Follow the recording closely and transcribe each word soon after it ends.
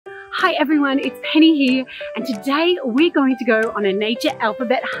Hi everyone, it's Penny here, and today we're going to go on a nature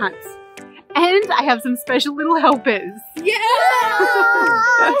alphabet hunt. And I have some special little helpers. Yeah!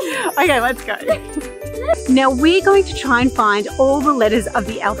 Okay, let's go. Now we're going to try and find all the letters of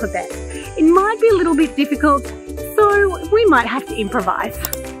the alphabet. It might be a little bit difficult, so we might have to improvise.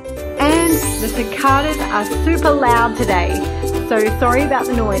 And the cicadas are super loud today, so sorry about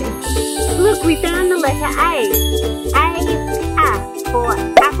the noise. Look, we found the letter A. A for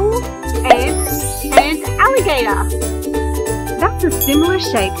apple, and alligator. That's a similar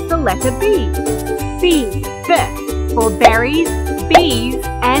shape to the letter B. B for berries, bees,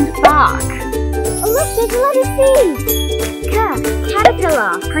 and bark. Oh look, there's a letter C. C,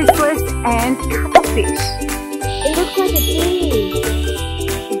 caterpillar, chrysalis, and cuttlefish. It looks like a D.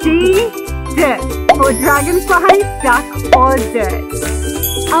 D for dragonfly, duck, or dirt.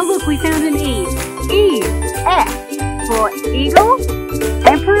 Oh look, we found an E. E, F for eagle,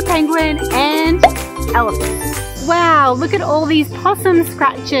 emperor penguin, and elephant. Wow, look at all these possum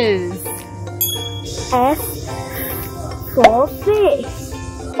scratches. F for fish.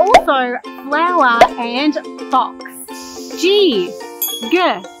 Also, flower and fox. G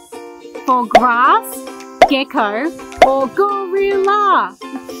for grass, gecko, or gorilla.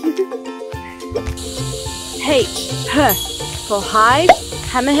 H for hide,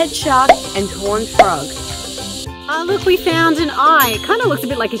 hammerhead shark, and horned frog. Oh look, we found an eye. It kind of looks a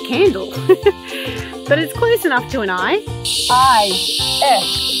bit like a candle. But it's close enough to an eye. I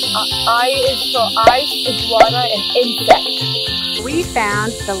is for ice, iguana, and insect. We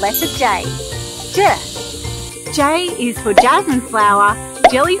found the letter J. J is for jasmine flower,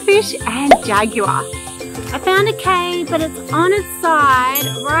 jellyfish, and jaguar. I found a K, but it's on its side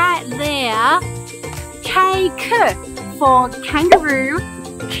right there. K for kangaroo,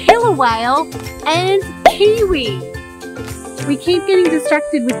 killer whale, and kiwi. We keep getting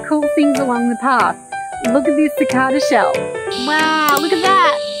distracted with cool things along the path. Look at this cicada shell. Wow, look at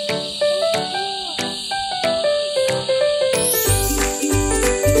that.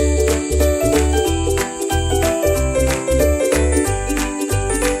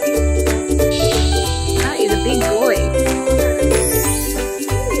 That is a big boy.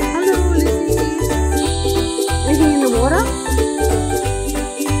 Hello, living in the water.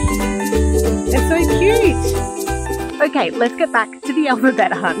 They're so cute. Okay, let's get back to the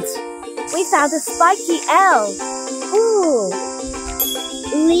alphabet hunt. We found a spiky L. Ooh.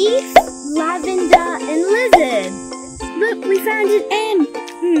 Leaf, lavender, and lizard. Look, we found an M.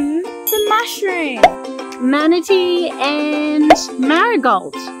 The mushroom. Manatee and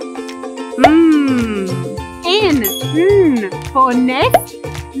marigold. N for nest,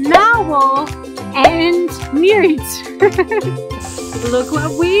 narwhal, and newt. Look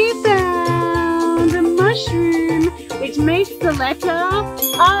what we found, a mushroom, which makes the letter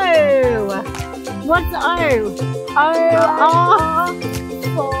O. What's O? O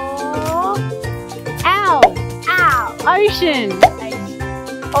for owl. Ocean.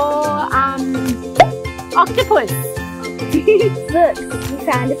 Or octopus. Look, we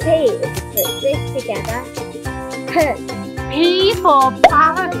found a P. Put this together. P for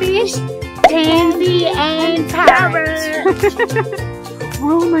pufferfish, pansy, and parrot.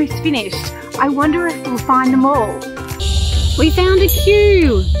 We're almost finished. I wonder if we'll find them all. We found a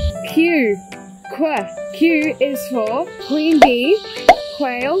Q. Q is for queen bee,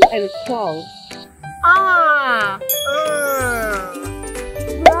 quail, and quoll. R.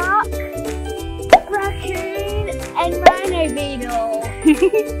 Rock, raccoon, and rhino beetle.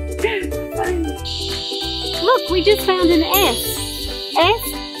 Look, we just found an S. S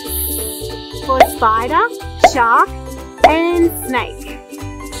for spider, shark, and snake.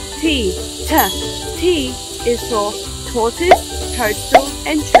 T is for tortoise, toadstool,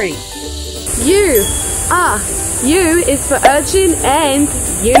 and tree. U is for urchin and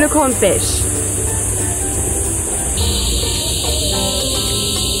unicorn fish.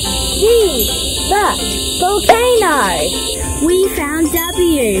 V, volcano. We found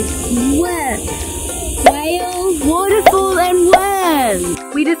W, whale, waterfall, and worm.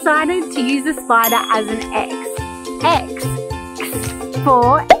 We decided to use a spider as an X. X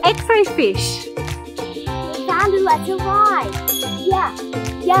for X-ray fish. We found a letter Y. Yeah,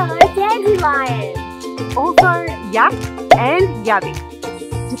 yellow dandelion. Also yuck and yabby.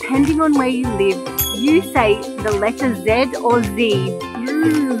 Depending on where you live, you say the letter Z or Z.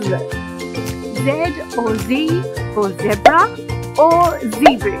 Z or Z for zebra or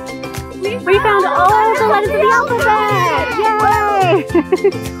zebu. We found all the letters of the alphabet!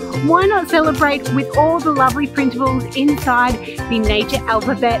 Yay! Why not celebrate with all the lovely printables inside the Nature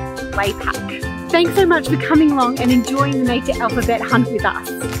Alphabet Play Pack? Thanks so much for coming along and enjoying the nature alphabet hunt with us.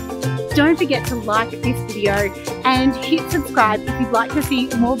 Don't forget to like this video and hit subscribe if you'd like to see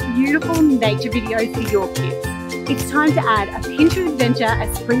more beautiful nature videos for your kids. It's time to add a pinch of adventure,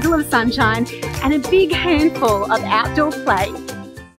 a sprinkle of sunshine, and a big handful of outdoor play